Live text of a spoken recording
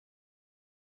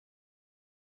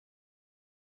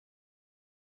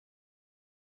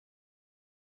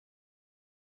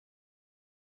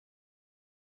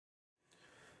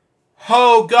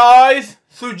Hello guys,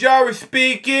 Jerry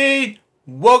speaking.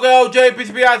 Welcome to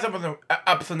LJPCBM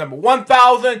episode number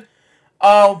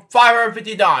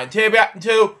 1559. Today we are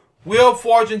to Wheel of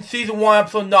Fortune Season 1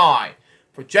 Episode 9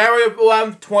 for January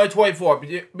 11th, 2024.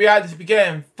 We have this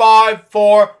begin in 5,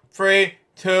 4, 3,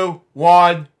 2,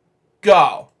 1,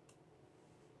 go.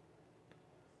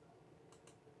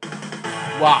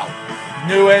 Wow,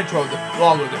 new intro,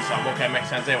 longer this time. Okay, makes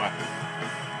sense anyway.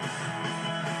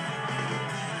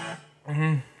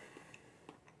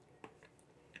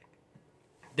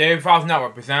 David Fowles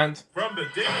Network presents. From the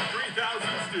David 3000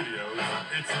 Studios,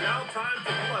 it's now time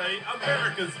to play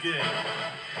America's Game.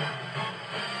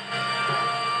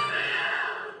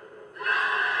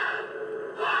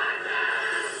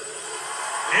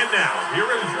 And now, here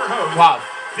is your host,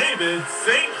 David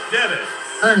St. Dennis.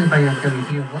 Hello everybody, I'm W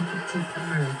here. Welcome to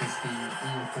America's Game.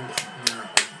 Wheel of Fortune here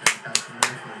on the 3000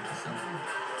 Network.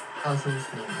 Also, it's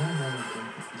the whole world of game.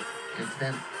 It's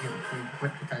them,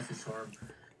 advertisers who are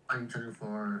fighting each other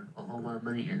for a whole lot of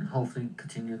money and hopefully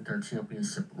continue their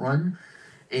championship run.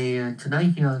 And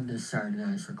tonight here on this Saturday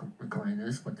night, so recording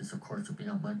this, but this of course will be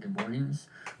on Monday mornings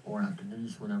or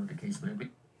afternoons, whatever the case may be.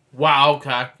 Wow,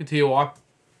 okay. Continue on.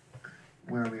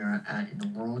 Where we are at in the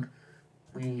world.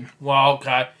 Well,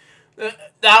 okay.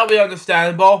 That'll be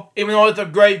understandable, even though it's a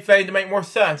great thing to make more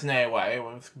sense in any way.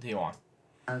 Let's continue on.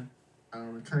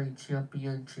 Returning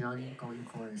champion Gianni going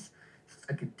for his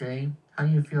second day. How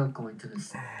do you feel going to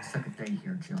this second day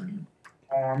here, Gianni?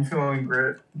 I'm feeling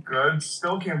good.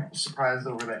 Still can't be surprised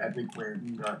over the epic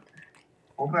win, but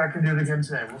hoping I can do it again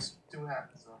today. We'll see what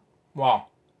happens, though. Wow.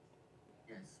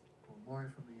 Yes. For more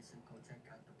information, go check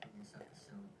out the previous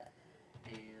episode.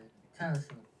 And tell us.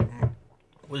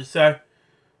 What did you say?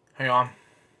 Hang on.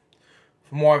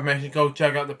 For more information, go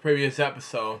check out the previous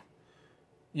episode.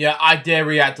 Yeah, I did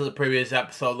react to the previous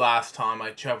episode last time.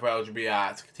 I checked for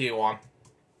LJPCBM. Continue on.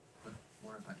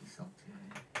 More about yourself,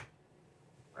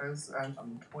 Gianni.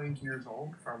 I'm 22 years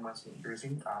old from West New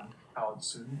Jersey. College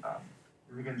student,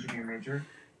 music engineer major.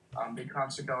 Big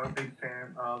concert goer, big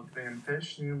fan of Van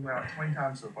Fish. Seen him about 20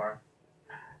 times so far.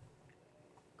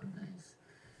 Oh, nice.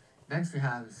 Next we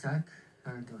have Zach.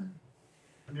 How are you doing?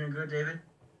 I'm doing good, David.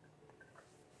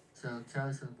 So tell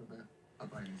us a little bit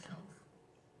about yourself.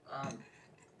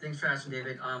 Thanks for asking,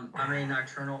 David. I'm a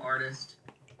nocturnal artist,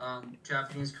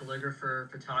 Japanese calligrapher,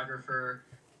 photographer,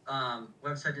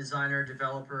 website designer,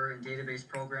 developer, and database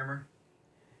programmer.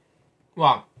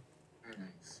 Wow. Very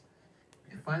nice.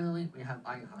 And finally, we have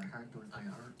iHeart. How are you doing,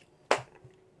 iHeart?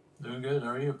 Doing good. How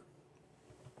are you?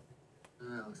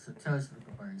 So tell us a little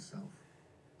bit about yourself.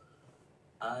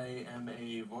 I am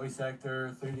a voice actor,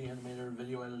 3D animator,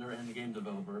 video editor, and game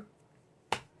developer.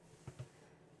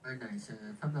 Very nice.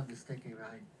 If I'm not mistaken,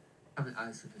 I haven't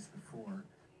answered this before.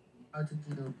 How did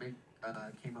you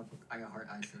came up with iHeart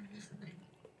as your username?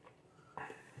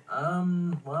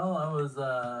 Well, I was,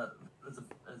 it's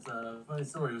a funny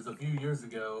story. It was a few years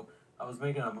ago. I was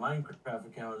making a Minecraft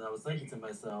account, and I was thinking to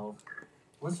myself,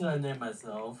 what should I name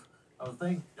myself? I was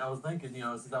thinking,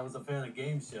 since I was a fan of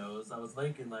game shows, I was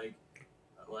thinking, I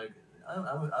like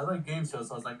game shows,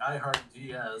 so I was like, iHeart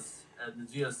GS, and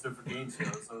the GS stood for game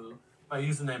shows, so my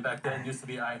username back then used to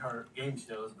be iHeart Game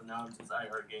Shows, but now I'm just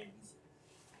iHeart Games.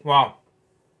 Wow.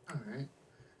 Alright.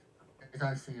 It's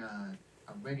actually a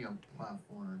radio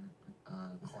platform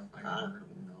called iHeart,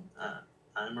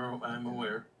 I'm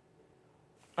aware.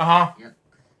 Uh-huh. Yep.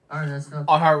 Alright, that's not...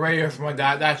 iHeart Radio, something like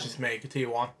that. That's just me.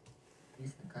 Continue on.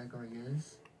 The category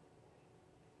is...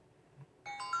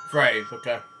 Phrase,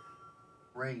 okay.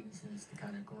 Phrase is the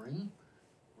category.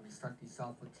 We're going to start these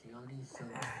off with Gianni, so...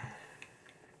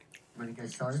 Ready to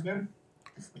get started? Good.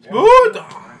 Good!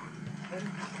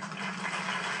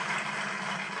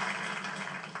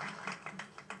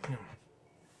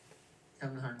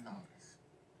 $700.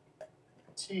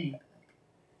 T.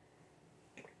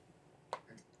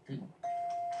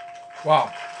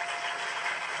 Wow.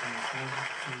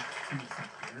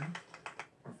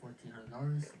 For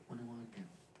 $1,400. What do you want to do?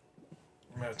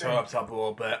 I'm going to turn up top a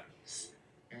little bit.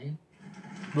 Okay.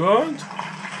 Good.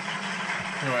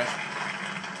 Anyways.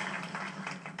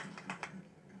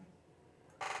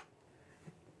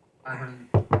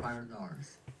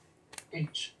 $500.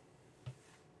 H.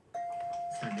 Is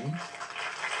there an H?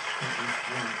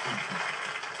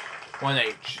 One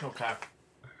H, okay.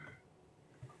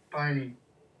 Binding.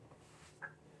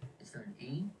 Is there an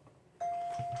E? 1,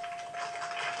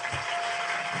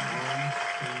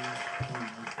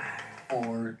 2, 3,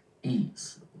 4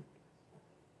 E's.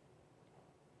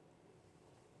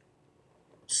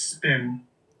 Spin.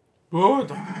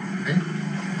 Good. Okay.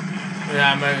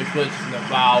 Yeah, maybe glitches in the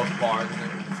vowels part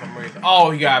for some reason.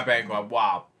 Oh, he got a bankrupt.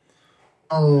 Wow.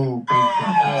 Oh,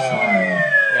 bankrupt. Sorry.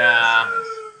 Yeah.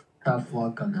 Tough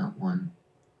luck on that one.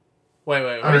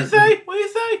 Wait. What did you say? What did you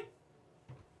say?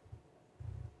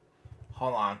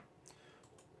 Hold on.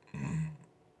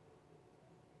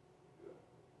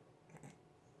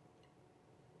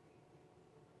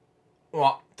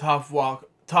 Well, tough luck.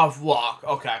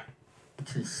 Okay.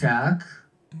 To sack.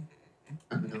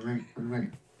 I'm ready.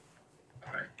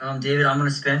 All right. David, I'm gonna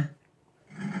spin.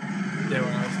 They were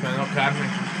gonna spin. Okay.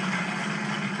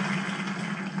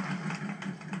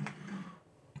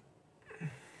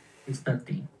 It's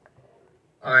 50.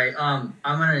 All right. I'm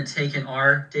gonna take an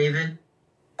R, David.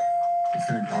 Is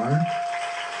there an R?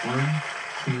 1,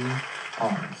 2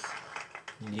 R's.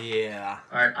 Yeah.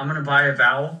 All right. I'm gonna buy a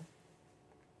vowel.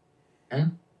 Okay.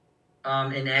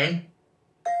 An A.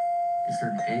 Is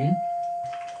there an A?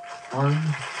 1,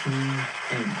 2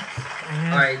 A's.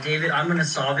 All right, David, I'm gonna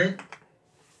solve it.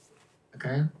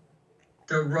 Okay.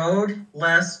 The road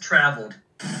less traveled.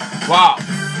 Wow.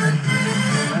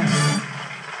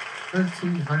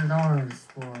 $1,300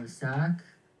 for Zach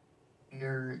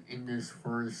here in this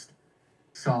first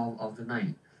solve of the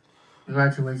night.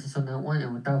 Congratulations on that one,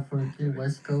 and without further ado,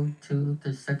 let's go to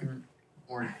the second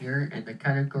board here, and the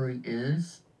category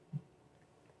is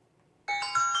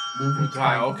movie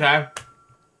title. Okay.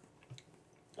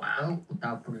 Wow. So,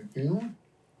 without further ado,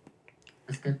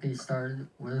 let's get these started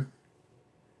with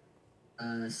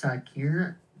Zach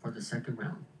here for the second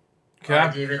round. Okay. All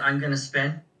right, David, I'm gonna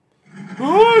spin.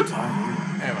 Good.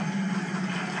 Anyway.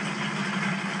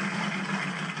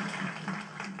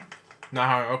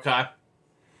 900. Okay.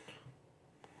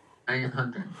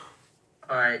 900.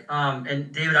 All right.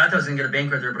 And David, I thought I was gonna get a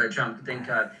bankrupt there, but I jumped. Thank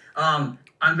God. I'm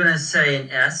gonna say an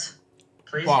S,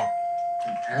 please. Wow.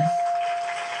 An S.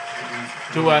 That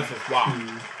is 2 S's. Wow.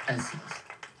 2 S's.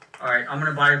 All right. I'm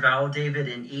gonna buy a vowel, David,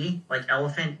 an E, like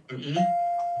elephant, an E.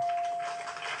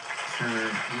 So, E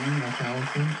like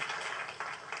elephant.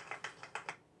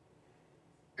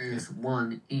 There's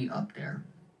 1 E up there.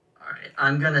 All right.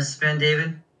 I'm gonna spin,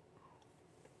 David.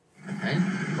 Okay.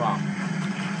 Wow.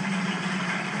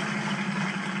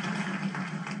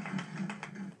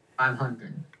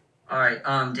 500. All right.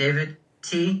 David,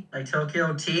 T, like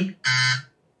Tokyo, T. Is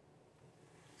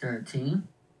there a T?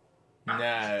 No.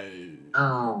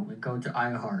 Oh, we go to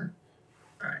iHeart.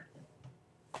 All right.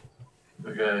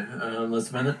 Okay, let's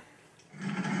spin it.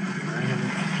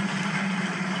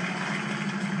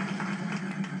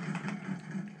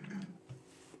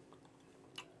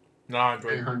 $900.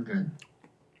 300.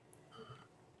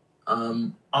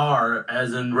 R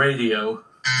as in radio.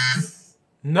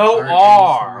 No R.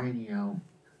 R. Radio.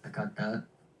 I got that.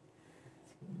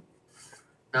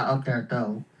 Not up there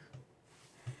though.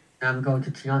 Now I'm going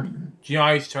to Gianni.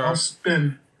 Gianni's turn. I'll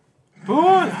spin.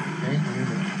 Good. Okay, here we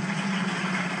go.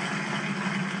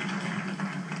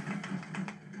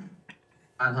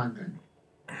 500.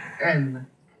 N.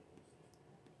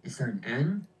 Is there an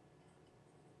N?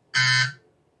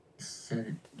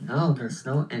 Said no, there's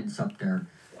no N's up there.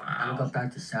 I'll go Wow.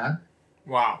 back to Sab.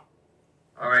 Wow.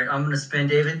 All right. I'm gonna spin,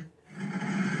 David. Here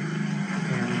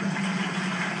we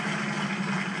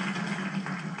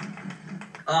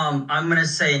go. I'm gonna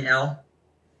say an L.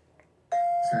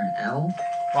 Is there an L?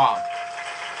 Wow.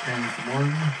 There's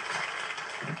 1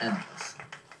 L's.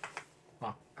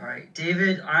 All right,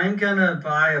 David, I'm gonna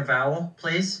buy a vowel,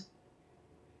 please.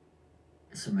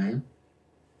 Is there an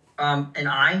An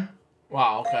I.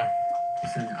 Wow. Okay. A?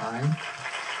 Is there an I?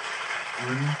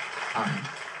 1 I.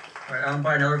 All right, I'm gonna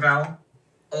buy another vowel.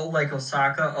 O like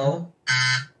Osaka. O.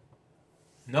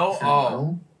 No Is there an O.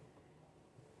 O?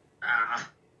 Ah.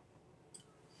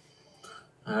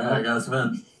 Alright, I gotta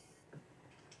spin.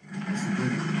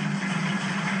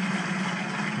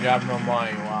 You have no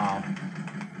money. Wow.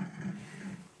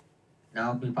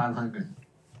 That'll be 500.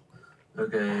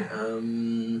 Okay,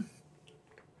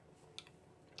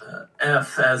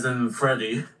 F as in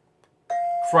Freddy.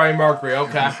 Freddie Mercury.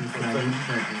 Okay. This is Freddie.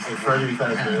 That is Freddy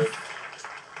Fazbear. F.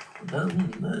 That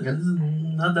is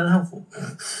not that helpful.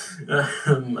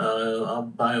 I'll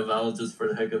buy a vowel just for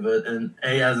the heck of it. And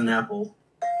A as an apple.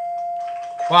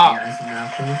 Wow. Yeah, as an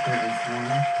apple, there is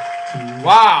 1, 2,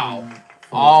 Wow. 3,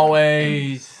 4.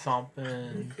 Always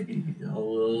something. Okay,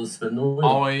 I'll spin the wheel.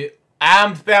 Always.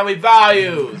 Adam's Family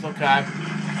Values. Okay.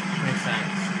 Makes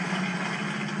sense.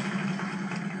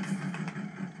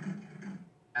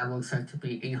 That looks like to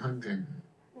be 800.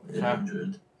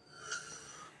 800.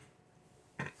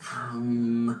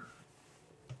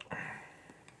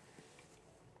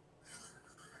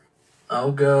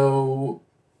 I'll go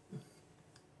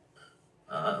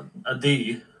a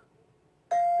D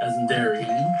as in dairy.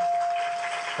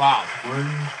 Wow.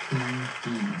 1, 2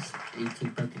 D's.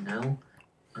 1850 now.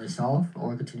 Solve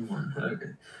or continue on?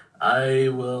 Okay. I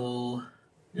will.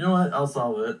 You know what? I'll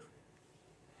solve it.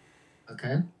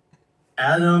 Okay.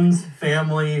 Adam's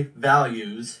family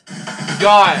values.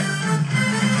 Got it.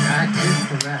 That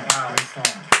is correct. Wow.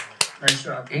 Solve. Nice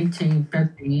job.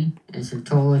 1850 is the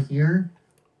total here,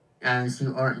 as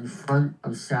you are in front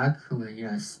of Zach, who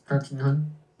has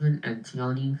 1300, and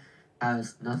Tiani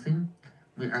has nothing.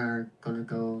 We are gonna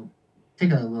go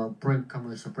take a little break,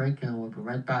 commercial break, and we'll be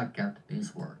right back after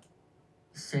these words.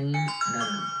 Same letter.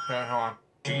 Okay, hold on.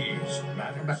 Cheese Come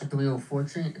back matters. to the Wheel of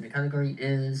Fortune, and the category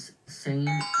is same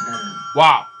letter.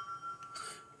 Wow.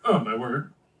 Oh my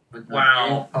word! With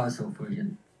Wow. a puzzle for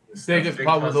you. Biggest big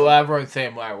puzzle puzzle. ever and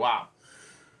same letter. Wow.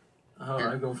 Oh,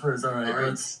 I go first. All right, All right.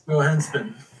 let's go ahead and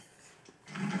spin.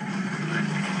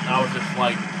 That was just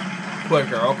like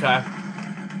quicker. Okay.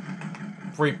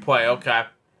 Free play. Okay.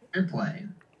 And play.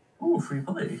 Ooh, free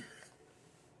play.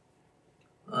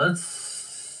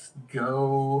 Let's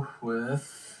go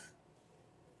with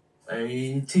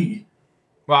a T.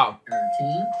 Wow. Your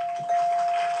team.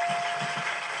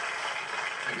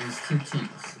 That is 2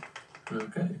 teams.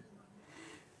 Okay.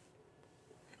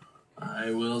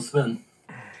 I will spin.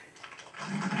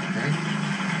 Okay.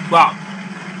 Wow.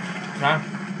 Okay.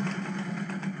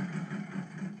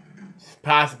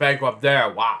 Pass the bank up there.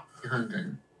 Wow.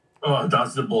 100. Oh, I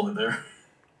dodged a bullet there.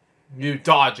 You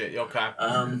dodge it. Okay.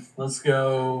 Let's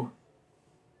go.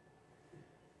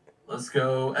 Let's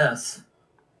go S.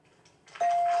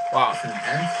 Wow. So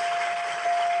S.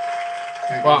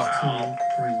 There Wow. is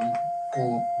 2, 3,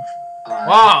 4, 5,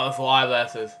 Wow. That's a lot of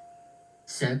S's.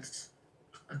 6.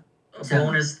 A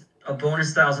bonus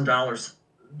 $1,000.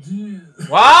 Jeez.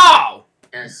 Wow.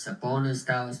 Yes, a bonus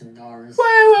 $1,000.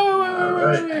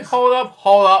 Wait. Hold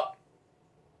up.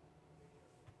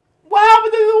 What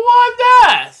happened to the one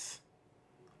S?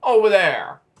 Over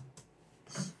there.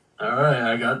 Alright,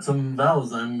 I got some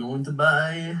vowels I'm going to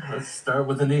buy. Let's start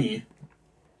with an E.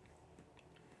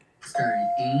 Starting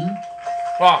E.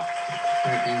 Wow.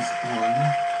 There is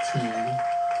 1,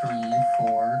 2, 3,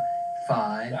 4,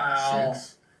 5, Wow.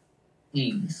 6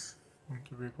 E's. 1,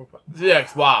 2, 3, 4, 5.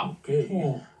 6. Wow.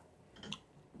 Okay.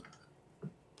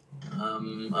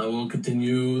 I will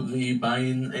continue the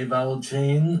buying a vowel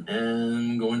chain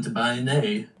and going to buy an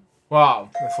A. Wow.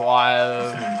 That's a lot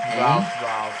of Sorry,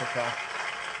 vowels. Okay.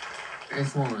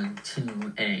 There's 1,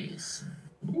 2 A's.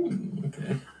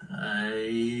 Okay.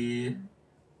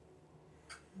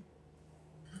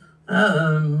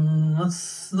 Let's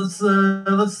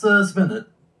spin it.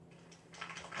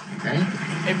 Okay?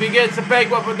 If he gets a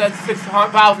bank up with that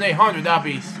 6,800, that'd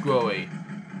be screwy.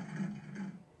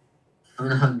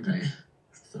 700.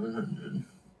 700.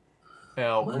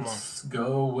 Hell, come on. Let's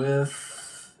go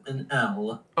with an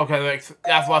L. Okay,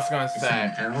 that's what I was gonna Is say.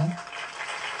 there an L?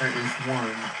 There is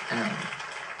 1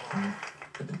 L.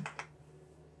 Okay.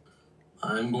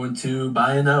 I'm going to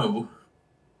buy an O.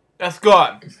 That's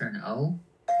good. Is there an O?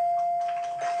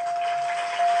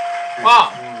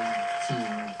 Wow.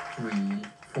 1, 2,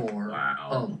 3, 4 Wow.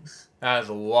 O's. That is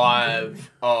a lot of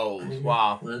O's.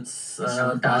 Wow. Let's So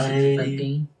buy.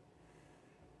 1,050.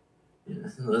 Yeah,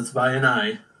 let's buy an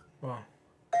I. Wow.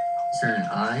 Is there an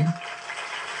I?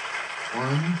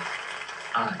 1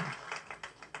 I.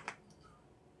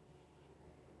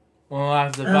 Well,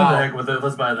 that's the The vowel. heck with it.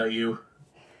 Let's buy that U.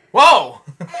 Whoa!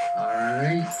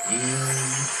 Alright, and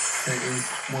there is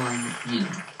 1 U.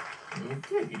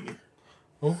 Okay.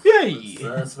 Okay.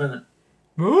 Let's spin it.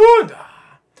 Good.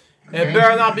 It Okay.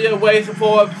 better not be a waste of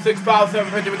full of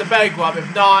 6,750 with the bank club.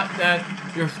 If not, then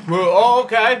you're screwed. Oh,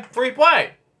 okay. Free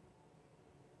play.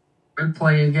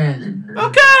 Replay again.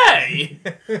 Okay.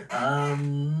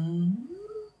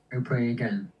 Replay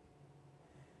again.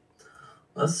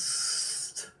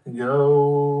 Let's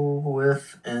go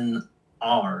with an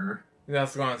R.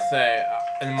 That's what I'm gonna say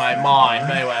in my mind.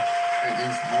 But anyway. There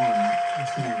is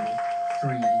 1,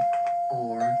 2, 3,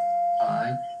 4,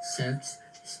 5, 6,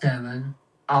 7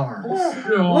 hours.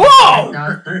 Whoa!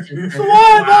 Now, It's a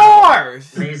lot of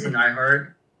hours. Amazing, I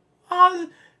heard.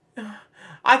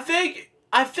 I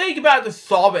think about to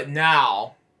solve it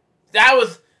now. That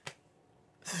was.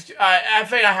 I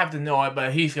think I have to know it,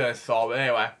 but he's gonna solve it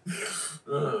anyway.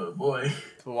 Oh boy.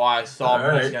 That's why I solve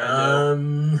it. He's gonna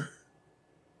do.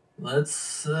 Let's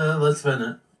spin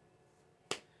it.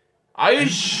 Are you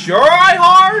sure, I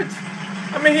heart?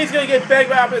 I mean, he's gonna get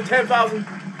bankrupt at 10,000.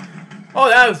 Oh,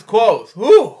 that was close.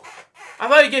 Ooh, I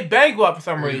thought he'd get bankrupt for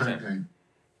some reason. 300.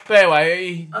 But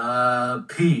anyway,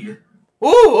 P.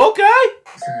 ooh, okay.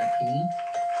 Is there a P?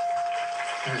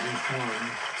 There is 1,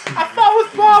 2, I thought it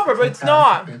was proper, but it's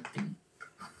not. 2,050.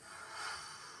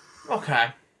 Okay.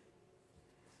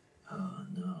 Oh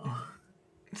no.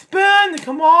 Spin!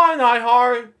 Come on,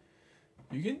 iHeart.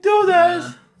 You can do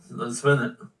this. Let's spin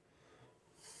it.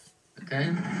 Okay.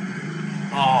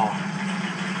 Oh.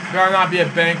 Better not be a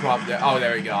bankrupt there. Oh,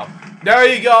 there you go. There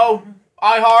you go.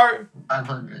 iHeart.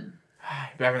 500.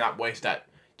 Better not waste that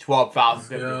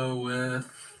 12,000. Let's go with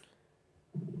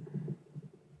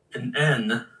an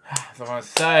N. That's what I'm gonna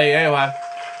say. Anyway.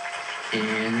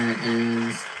 And it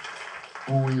is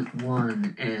only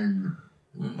one N.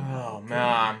 Oh,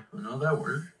 man. No, that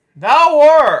worked. That'll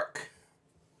work.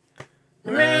 I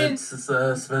mean, Let's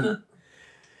spin it.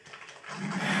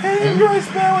 hey, you really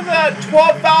spend with that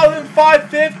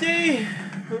 12,550?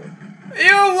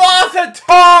 You lost a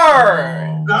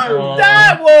turn. No.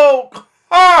 That will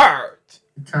hurt.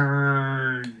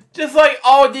 Turn. Just like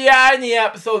Aldiani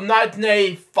episode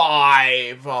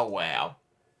 1985. Oh well.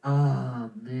 Oh,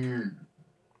 man.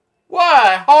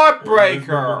 What a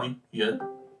heartbreaker. Yet.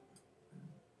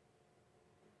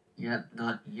 Yep,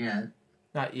 not yet.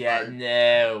 Not yet,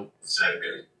 no.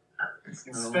 Second.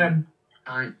 Spin.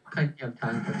 I think you have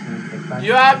time for two.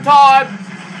 You have time.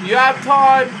 You have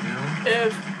time. No.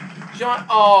 If John,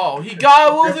 oh, he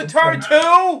gotta lose a turn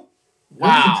too.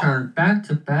 Wow. Turn back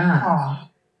to back. Oh.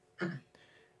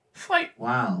 It's like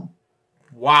Wow.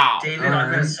 wow. David, I'm gonna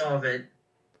Alright. solve it.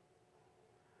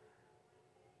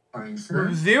 Are you sure?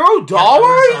 $0? Yeah, I'm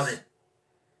gonna solve it.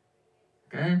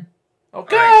 Okay.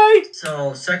 Okay. Alright,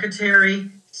 so secretary,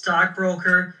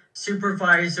 stockbroker,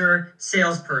 supervisor,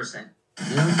 salesperson.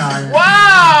 You got it.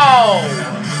 Wow.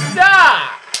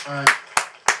 Stop.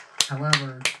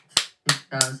 However,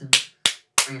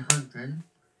 2,300.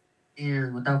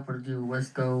 And without further ado, let's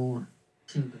go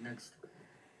to the next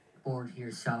board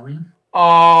here, shall we?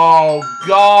 Oh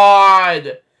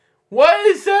God. What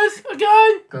is this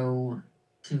again? Go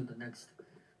to the next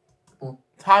board.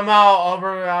 Timeout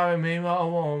over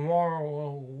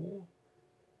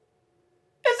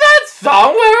Is that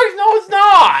song lyrics? No, it's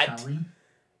not. Shall we?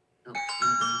 No,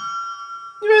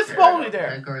 You just spoke it there.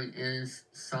 category is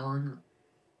song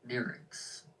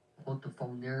lyrics. Hold the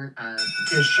phone there as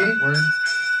Is she? word.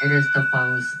 It is the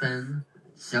final spin.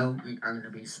 So we are going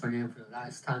to be spinning for the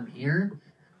last time here.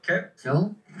 Okay.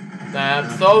 So.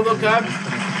 So okay.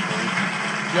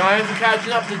 Giants are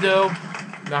catching up to do.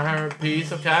 900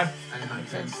 piece, okay. I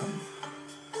said so.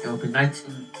 It'll be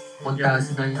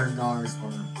 $1,900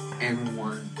 for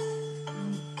everyone.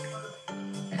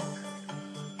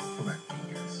 Correctly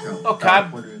here. So, Okay.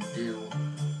 without further ado,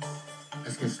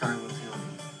 let's get started with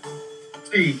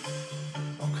T.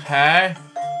 Okay.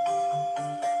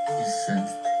 It says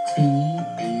T,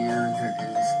 and there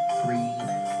is 3,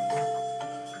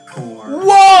 4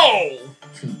 Whoa!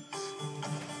 T's.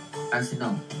 Actually,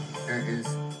 no. There is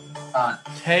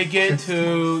Take it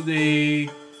to the.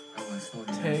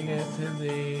 Take it to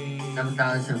the.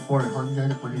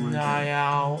 7,400. What do you want to Night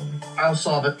out. I'll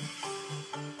solve it.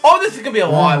 Oh, this is gonna be a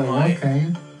do? lot, Oh, Mike. okay.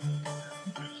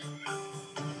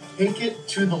 Take it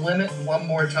to the limit one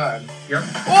more time. Yep.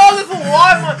 Oh, this is a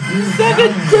lot, Mike.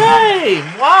 Second game.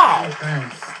 Wow.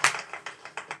 Yes.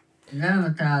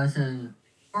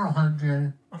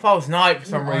 11,400. I thought it was night for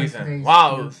some Well, reason. today's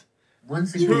Wow, it was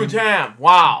Once 2 again, time.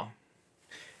 Wow.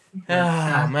 Oh,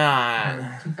 and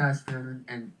man. 2,300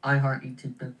 and iHeart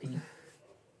 1850.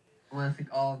 Well, I think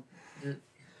all. For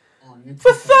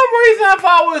some reason, I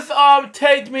thought it was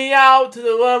take me out to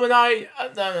the Illuminati.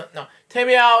 No. Take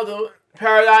me out to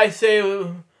Paradise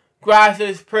City. Grass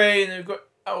is pretty. And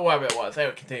whatever it was.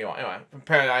 Anyway, continue on. Anyway, from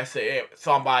Paradise City. Anyway,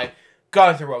 song by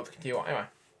Guns N' Roses. Continue on. Anyway.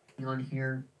 On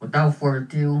here, without further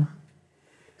ado,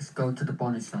 let's go to the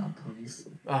bonus round, please.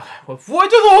 With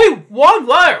just only one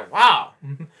letter. Wow.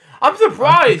 I'm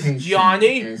surprised, Occupation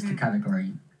Johnny. is the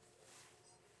category.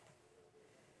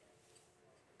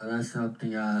 Let's up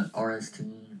the RST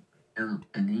and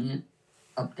E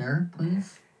up there,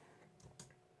 please.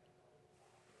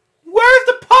 Where's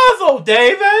the puzzle,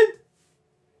 David?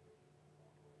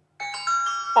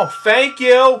 Oh, thank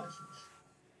you.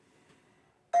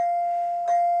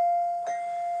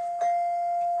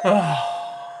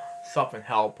 Something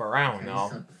help her. I don't know.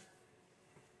 So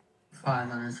 5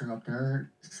 letters are up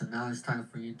there. So now it's time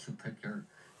for you to pick your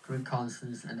 3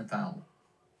 consonants and a vowel.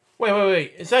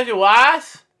 Wait. Is that your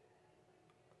last?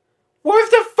 Where's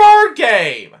the third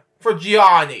game for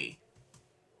Gianni?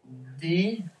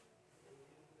 D.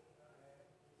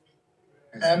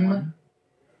 There's M. one.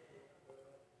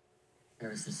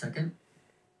 There's the second.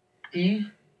 E.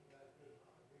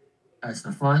 That's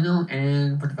the final.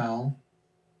 And for the vowel.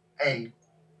 A.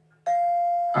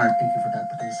 Alright, thank you for that,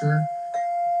 producer.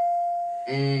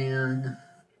 And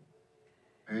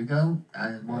there you go.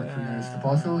 Added more for you the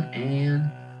puzzle.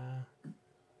 And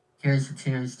here's the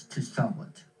chance to solve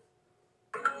it.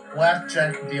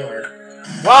 blackjack dealer.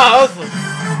 Wow, that was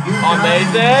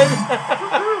amazing.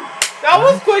 That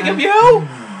was quick of you.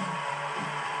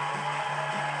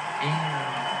 And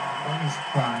bonus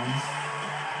prize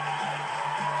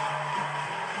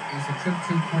is a trip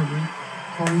to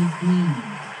Corey Green.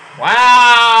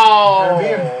 Wow.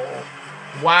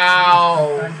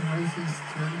 Wow. Congratulations to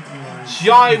everyone.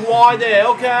 Johnny won it,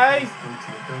 okay.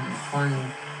 Final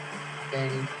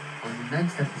day on the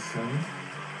next episode.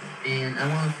 And I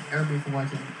want to thank everybody for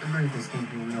watching America's Game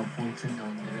to Wheel of Fortune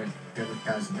on the David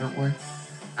Network.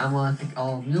 I want to thank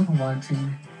all of you for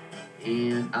watching,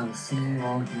 and I will see you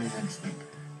all here next week.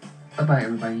 Bye bye,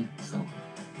 everybody. So.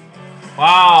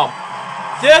 Wow,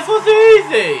 this was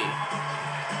easy.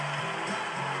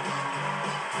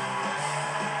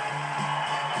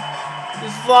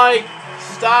 This is like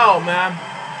style, man.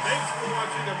 Thanks for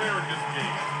watching America's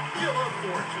Game, Wheel of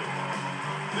Fortune.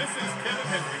 This is Kevin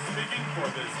Henry speaking for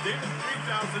this David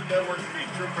 3000 Network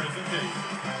feature presentation.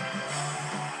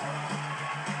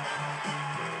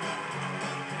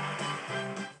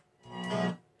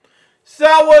 So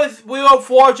that was Wheel of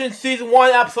Fortune Season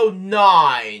 1, Episode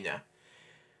 9.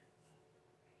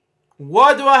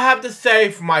 What do I have to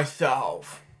say for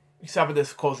myself? Except for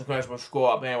this close and will scroll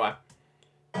up. Anyway.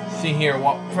 See here.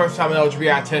 First time in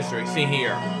LJPCBM history. See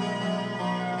here.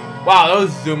 Wow, that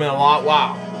was zooming a lot.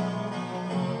 Wow.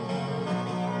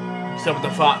 Except for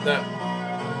the fact that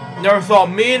never saw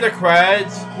me in the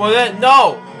credits. Well then,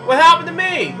 no. What happened to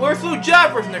me? Where's Lou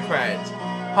Jeffers in the credits?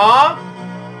 Huh?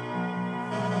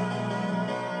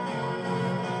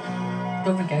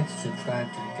 Don't forget to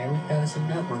subscribe to the David 3000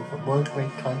 Network for more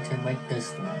great content like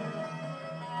this one.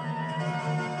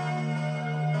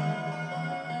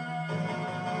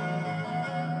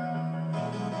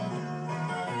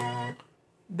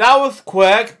 That was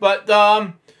quick, but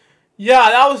yeah,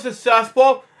 that was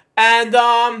successful. And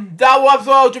that was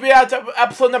LJPCBM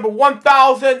episode number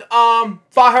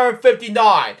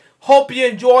 1559. Hope you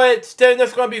enjoy it. Stay,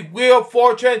 there's going to be Wheel of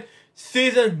Fortune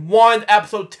Season 1,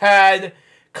 Episode 10.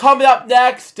 Coming up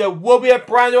next, there will be a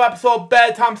brand new episode of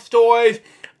Bedtime Stories.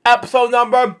 Episode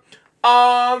number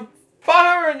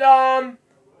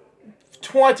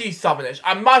 520-something-ish.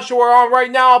 I'm not sure where we're on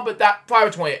right now, but that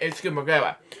 520. Excuse me,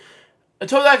 anyway.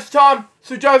 Until next time,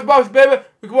 so Joe's Box, baby.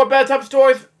 We can more Bedtime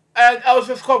Stories and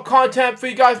LJPCBM Club content for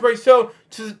you guys very soon.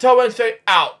 So tell Wednesday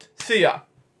out. See ya.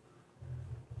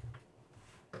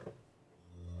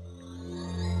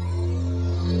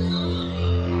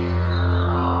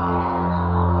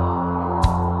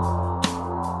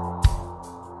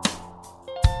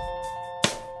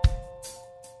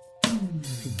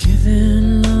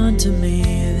 Given unto me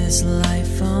this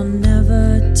life I'll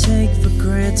never take for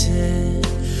granted,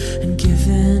 and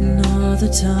given all the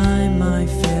time I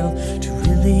failed to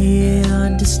really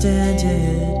understand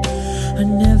it, I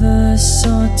never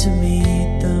sought to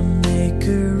meet the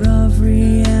maker of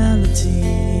reality,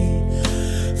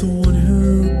 the one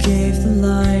who gave the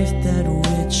life that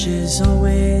which is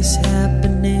always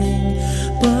happening,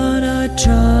 but I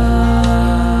tried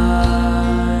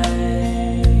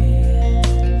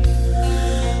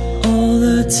all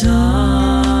the time.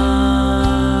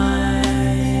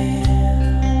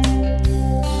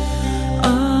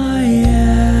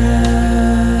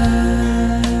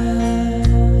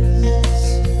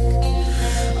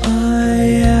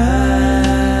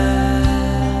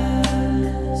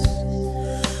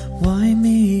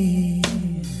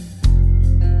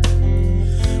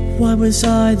 Why was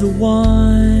I the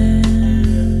one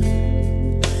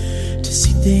to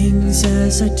see things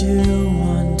as I do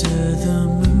under the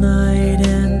moonlight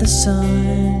and the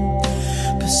sun?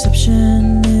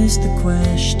 Perception is the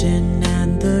question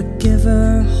and the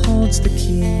giver holds the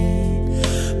key,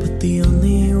 but the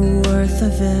only worth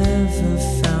I've ever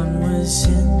found was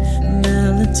in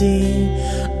melody.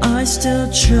 I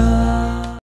still try.